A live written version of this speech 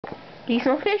Do you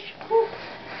smell fish?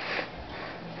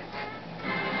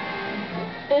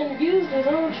 And used his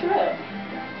own trap.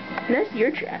 That's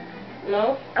your trap.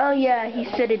 No. Oh yeah, he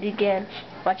said it again.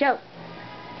 Watch out.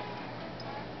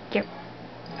 Careful.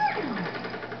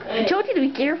 Hey. I told you to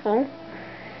be careful.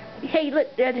 Hey, look,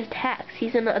 there's his tacks.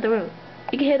 He's in the other room.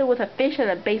 You can hit him with a fish and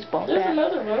a baseball bat. There's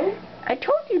another room. I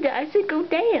told you that. I said go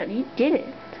down. You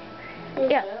didn't. Go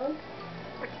Yeah.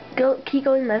 down. Keep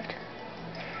going left.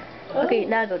 Oh. Okay,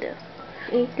 now go down.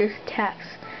 See, there's tacks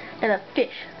and a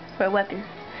fish for a weapon.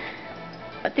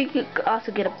 I think you could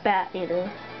also get a bat, you know.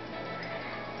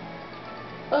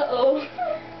 Uh-oh.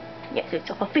 Yes, it's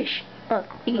a fish. Oh,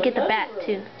 you can get the bat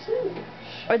too. Too.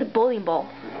 Or the bowling ball.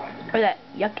 Or that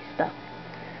yucky stuff.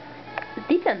 I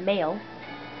think that's Mayo.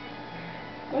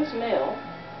 What's Mayo?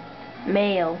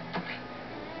 Mayo.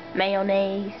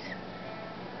 Mayonnaise.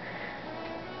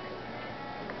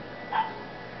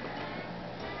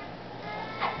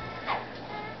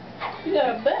 You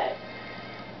got a bat.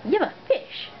 You have a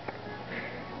fish.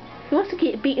 Who wants to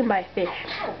get beaten by a fish?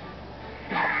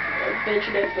 I bet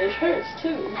you that fish hurts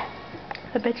too.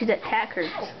 I bet you that tack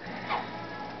hurts.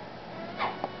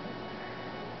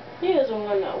 He hasn't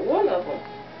won not one of them.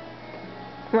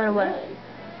 One of what? None.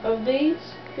 Of these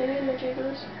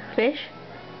thingy-majiggers. Fish?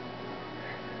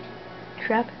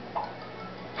 Trap?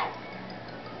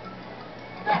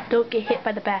 Don't get hit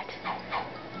by the bat.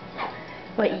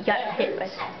 Wait, you got hit by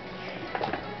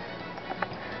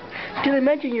Dude,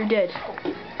 imagine you're dead.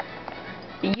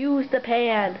 Use the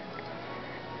pan.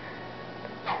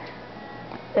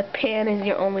 The pan is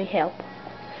your only help.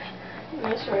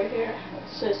 This right here.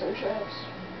 Set some traps.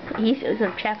 He says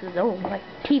some traps his own, like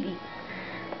TV.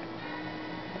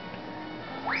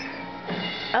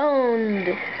 Owned.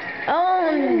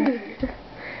 Owned.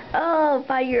 Oh,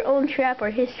 by your own trap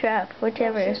or his trap,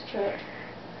 whichever. His trap.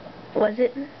 Was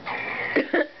it?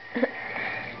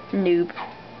 Noob.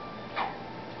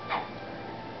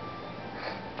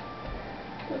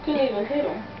 I couldn't even hit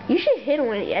him. You should hit him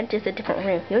when he enters a different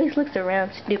room. He always looks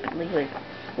around stupidly, like,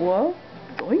 what?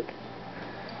 Doink?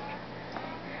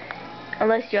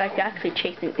 Unless you're like actually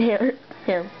chasing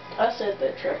him. I set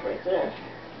that trap right there.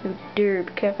 You dare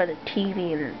be careful of the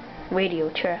TV and radio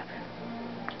trap.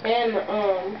 And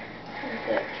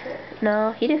that trap.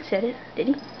 No, he didn't set it, did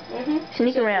he?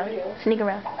 Sneak around. Radio. Sneak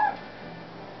around.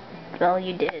 Oh,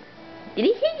 you did. Did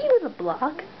he hit you with a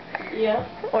block? Yeah.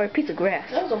 Or a piece of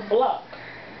grass? That was a block.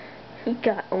 He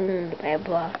got owned by a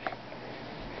block.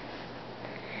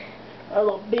 A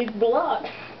little big block.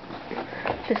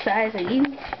 The size of you.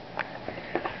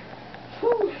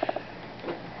 Whew.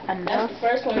 I'm That's the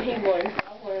first one he won.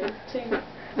 I won 2.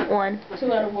 1.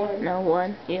 2 out of 1. No,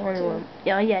 1. You only 2. won.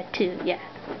 Oh, yeah, 2. Yeah.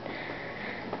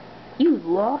 You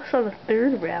lost on the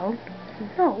 3rd round?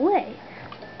 No way.